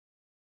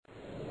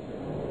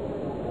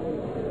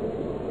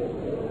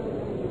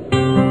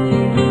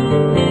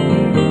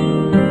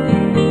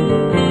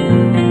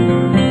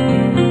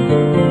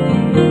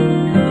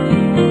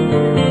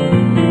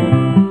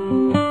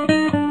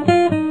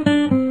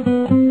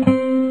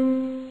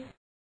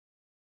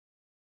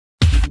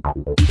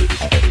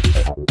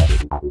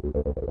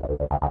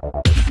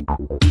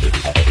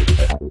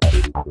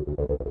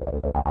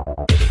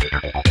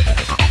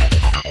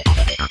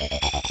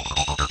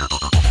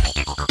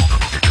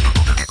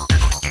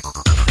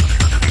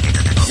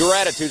Your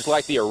attitude's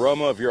like the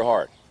aroma of your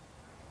heart.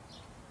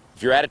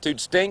 If your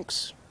attitude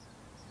stinks,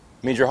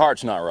 it means your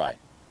heart's not right.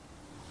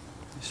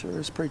 You sure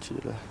is preachy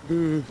today.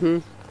 Mm-hmm.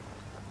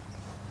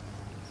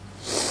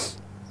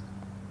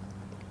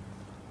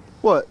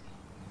 What?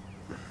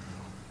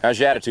 How's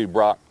your attitude,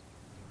 Brock?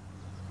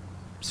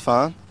 It's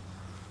fine.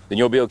 Then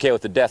you'll be okay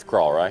with the death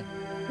crawl, right?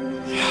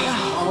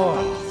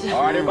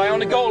 All right, everybody on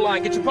the goal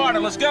line. Get your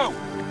partner. Let's go. All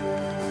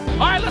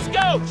right, let's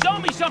go. Show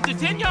me something.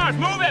 10 yards.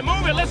 Move it,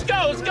 move it. Let's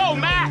go,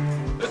 Matt.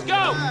 Let's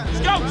go,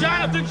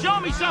 Jonathan. Show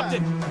me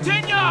something.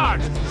 10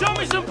 yards. Show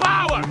me some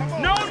power.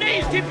 No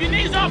knees. Keep your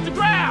knees off the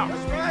ground.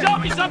 Show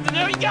me something.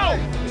 There you go.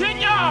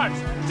 10 yards.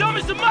 Show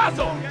me some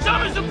muscle. Show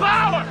me some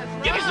power.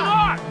 Give me some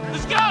heart.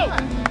 Let's go.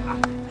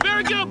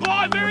 Very good,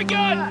 boy. Very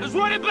good. Let's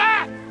run it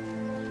back.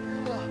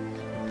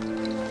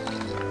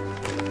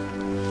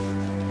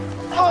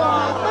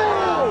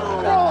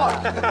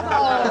 Oh, man, it's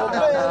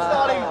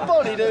not even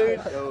funny, dude.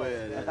 Oh, yeah,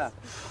 it is.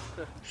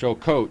 So,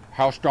 Coach,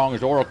 how strong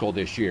is Oracle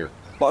this year?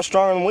 A lot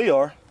stronger than we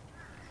are.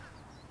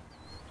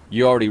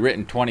 You already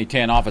written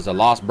 2010 off as a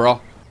loss,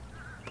 bro?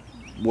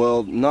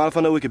 Well, not if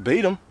I know we could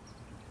beat them.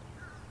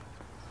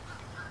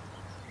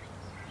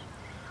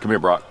 Come here,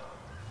 Brock.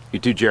 You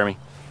too, Jeremy.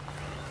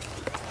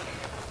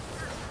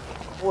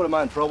 What, am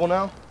I in trouble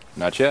now?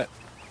 Not yet.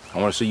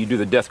 I want to see you do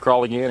the death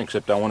crawl again,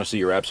 except I want to see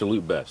your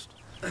absolute best.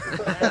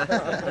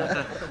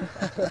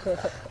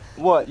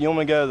 What, you want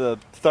me to go to the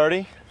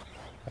 30?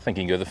 I think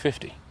you can go the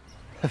 50.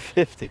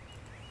 50.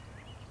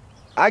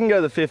 I can go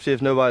to the 50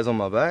 if nobody's on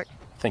my back.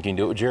 I think you can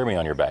do it with Jeremy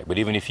on your back. But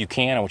even if you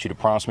can, I want you to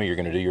promise me you're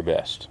going to do your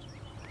best.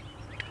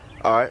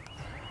 All right.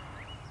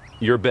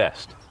 Your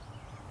best.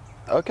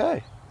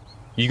 Okay.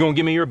 You going to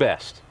give me your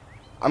best?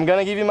 I'm going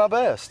to give you my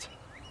best.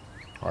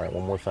 All right,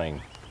 one more thing.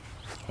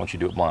 I want you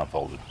to do it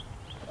blindfolded.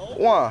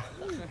 Why?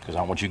 Because I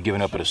don't want you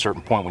giving up at a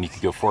certain point when you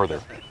could go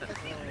further.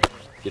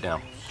 Get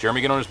down.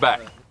 Jeremy, get on his back.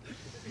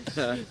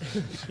 Now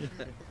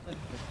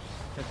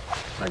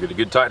get a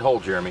good tight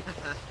hold, Jeremy.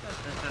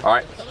 All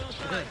right,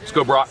 let's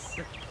go, Brock.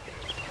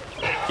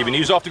 Keep your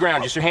knees off the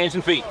ground, just your hands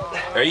and feet.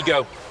 There you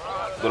go.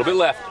 A little bit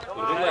left. A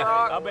little bit left.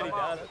 I bet he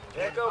does.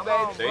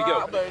 There you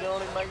go.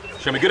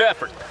 Show me good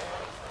effort.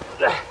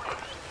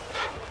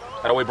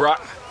 That way,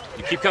 Brock.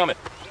 You keep coming.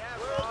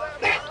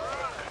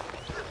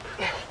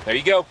 There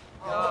you go.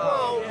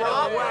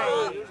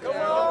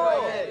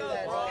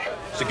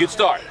 It's a good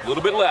start. A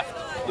little bit left.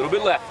 A little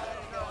bit left.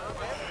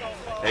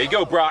 There you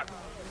go, Brock.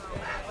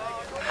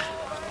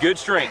 Good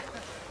strength.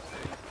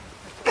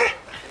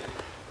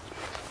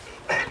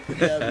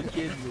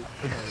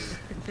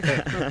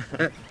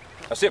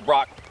 That's it,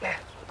 Brock.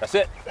 That's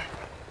it.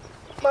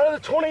 Not at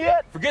the 20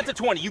 yet? Forget the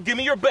 20. You give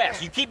me your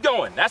best. You keep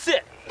going. That's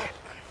it.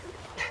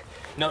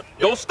 No,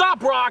 don't stop,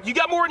 Brock. You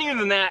got more in you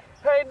than that.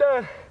 I ain't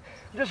done.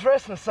 I'm just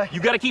resting a second.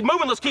 You got to keep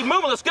moving. Let's keep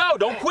moving. Let's go.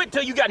 Don't quit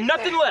till you got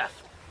nothing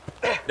left.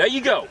 There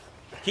you go.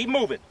 Keep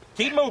moving.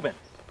 Keep moving.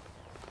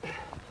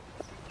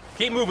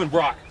 Keep moving,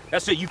 Brock.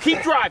 That's it. You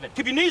keep driving.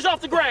 Keep your knees off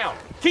the ground.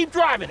 Keep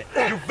driving it.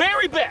 Your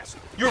very best.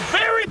 Your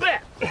very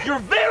best. Your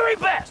very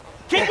best.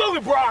 Keep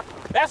moving, Brock.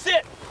 That's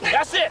it.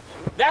 That's it.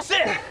 That's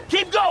it.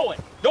 Keep going.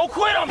 Don't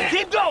quit on me.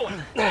 Keep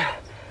going.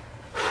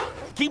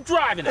 Keep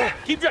driving it.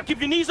 Keep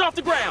your knees off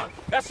the ground.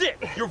 That's it.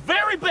 Your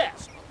very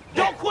best.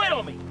 Don't quit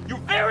on me. Your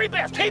very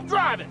best. Keep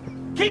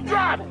driving. Keep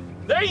driving.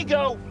 There you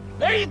go.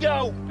 There you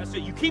go. That's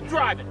it. You keep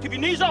driving. Keep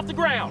your knees off the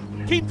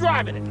ground. Keep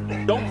driving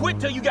it. Don't quit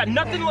till you got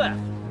nothing left.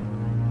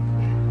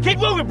 Keep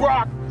moving,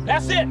 Brock.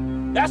 That's it.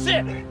 That's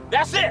it.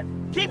 That's it.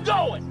 Keep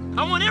going.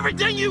 I want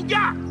everything you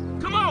got.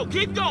 Come on,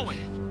 keep going.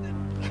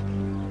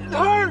 It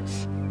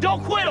hurts.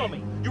 Don't quit on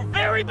me. Your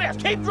very best.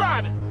 Keep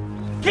driving.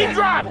 Keep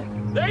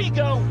driving. There you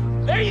go.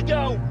 There you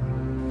go.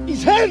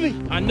 He's heavy.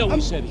 I know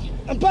he's heavy.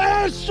 I'm bad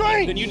out of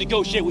strength. Then you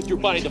negotiate with your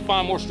body to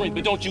find more strength,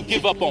 but don't you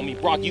give up on me,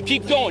 Brock. You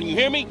keep going, you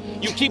hear me?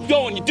 You keep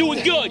going, you're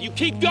doing good. You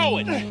keep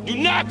going. Do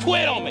not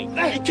quit on me.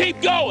 You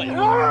keep going. It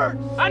hurts.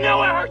 I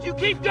know it hurts. You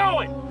keep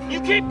going. You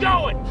keep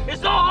going.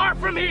 It's all hard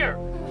from here.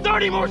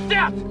 30 more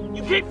steps.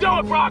 You keep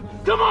going, Brock.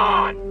 Come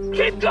on.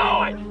 Keep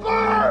going.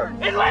 Burn.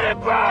 And let it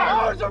burn.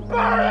 Ours are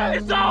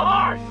burning. It's all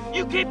hard.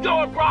 You keep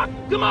going, Brock.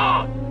 Come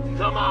on.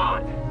 Come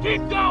on.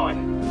 Keep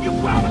going. You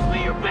promised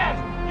me your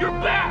best. Your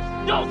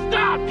best. Don't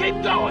stop.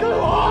 Keep going. Too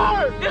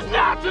hard. It's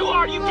not too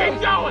hard. You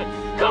keep going.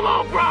 Come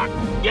on, Brock.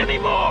 Give me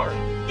more.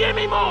 Give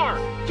me more.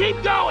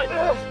 Keep going.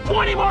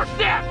 20 more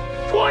steps.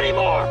 20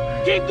 more.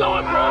 Keep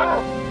going,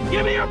 Brock.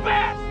 Give me your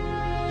best.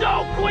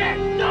 Don't quit.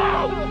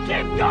 No.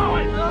 Keep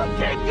going.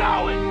 Keep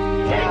going.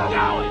 Keep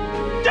going.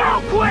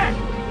 Don't quit.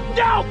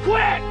 Don't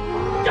quit.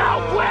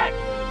 Don't quit.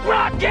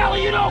 Brock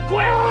Kelly, you don't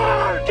quit.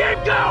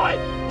 Keep going.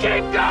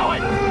 Keep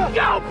going.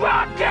 Go,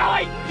 Brock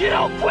Kelly. You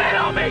don't quit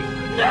on me.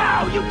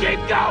 No, you keep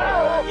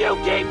going. You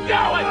keep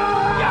going.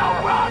 Go,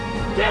 Brock.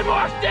 10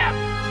 more steps.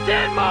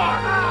 10 more.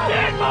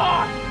 10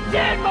 more.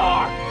 10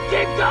 more.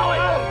 Keep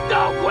going.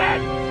 Don't quit.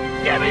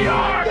 Give me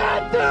yours.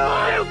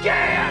 You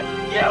can.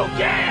 You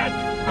can.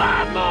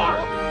 5 more.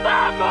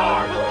 5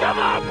 more. Come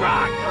on,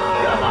 Brock.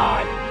 Come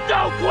on.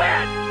 Don't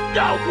quit.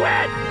 Don't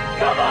quit.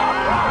 Come on,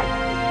 Brock.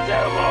 2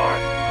 more.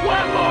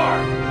 1 more.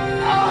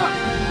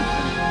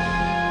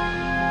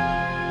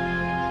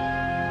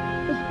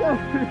 It's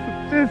gotta be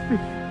 50.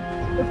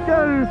 It's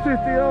gotta be 50.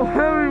 I don't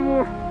have any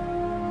more.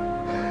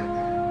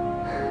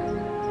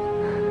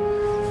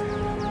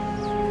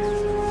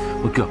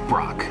 Look up,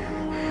 Brock.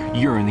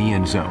 You're in the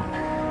end zone.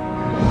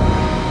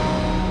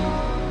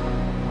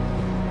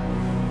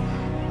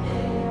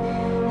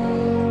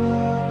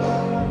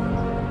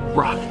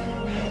 Brock,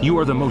 you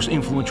are the most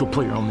influential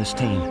player on this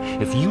team.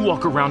 If you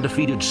walk around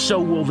defeated, so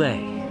will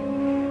they.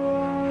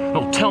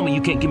 Don't tell me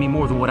you can't give me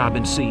more than what I've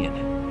been seeing.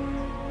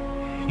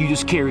 You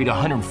just carried a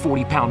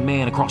 140-pound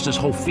man across this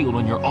whole field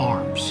on your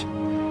arms.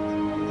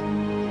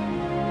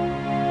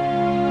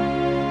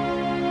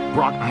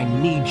 Brock, I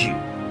need you.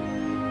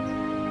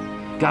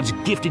 God's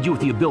gifted you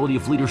with the ability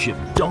of leadership.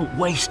 Don't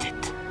waste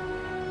it.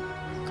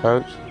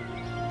 Coach?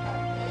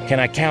 Can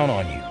I count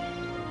on you?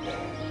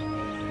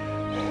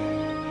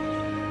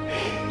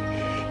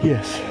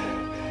 Yes.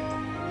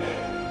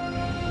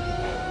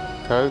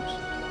 Coach?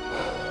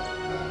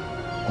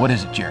 What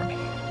is it, Jeremy?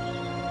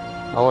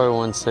 I weigh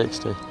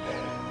 160.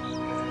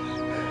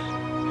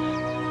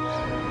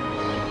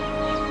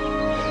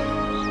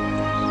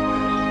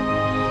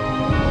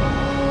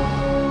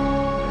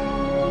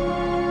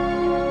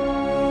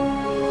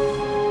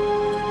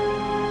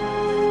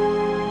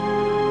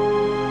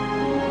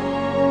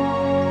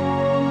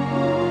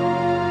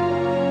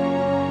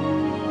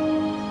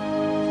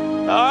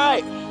 All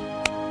right.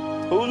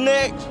 Who's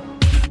next?